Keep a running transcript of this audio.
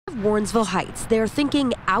Warrensville Heights, they're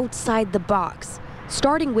thinking outside the box,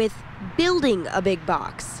 starting with building a big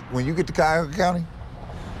box. When you get to Cuyahoga County,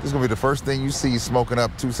 this is going to be the first thing you see smoking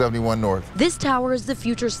up 271 North. This tower is the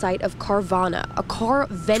future site of Carvana, a car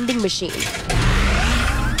vending machine.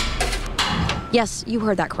 Yes, you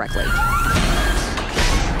heard that correctly.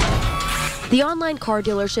 The online car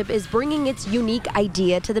dealership is bringing its unique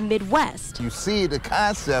idea to the Midwest. You see, the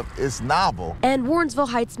concept is novel. And Warrensville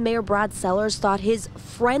Heights Mayor Brad Sellers thought his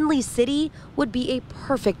friendly city would be a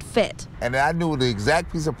perfect fit. And I knew the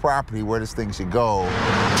exact piece of property where this thing should go.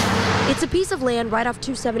 It's a piece of land right off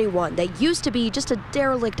 271 that used to be just a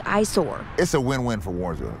derelict eyesore. It's a win-win for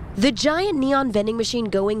Warrensville. The giant neon vending machine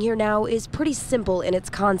going here now is pretty simple in its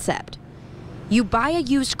concept. You buy a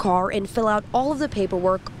used car and fill out all of the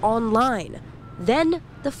paperwork online. Then,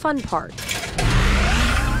 the fun part.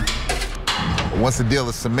 Once the deal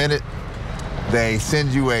is cemented, they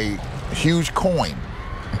send you a huge coin.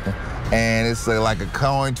 And it's like a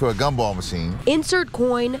coin to a gumball machine. Insert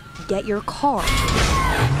coin, get your car.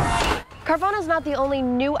 Carvana's not the only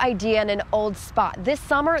new idea in an old spot. This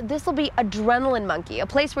summer, this will be Adrenaline Monkey, a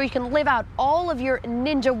place where you can live out all of your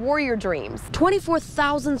Ninja Warrior dreams.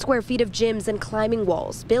 24,000 square feet of gyms and climbing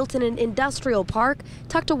walls, built in an industrial park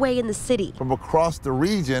tucked away in the city. From across the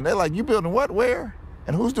region, they're like, you building what, where?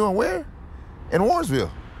 And who's doing where? In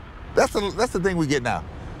Warrensville. That's the thing we get now.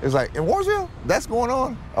 It's like, in Warrensville? That's going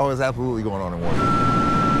on? Oh, it's absolutely going on in Warrensville.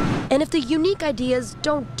 And if the unique ideas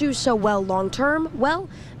don't do so well long-term, well,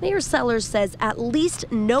 Mayor Sellers says at least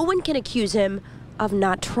no one can accuse him of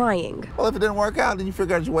not trying. Well, if it didn't work out, then you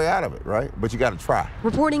figure out your way out of it, right? But you got to try.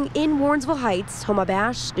 Reporting in Warrensville Heights, Homa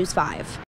Bash, News 5.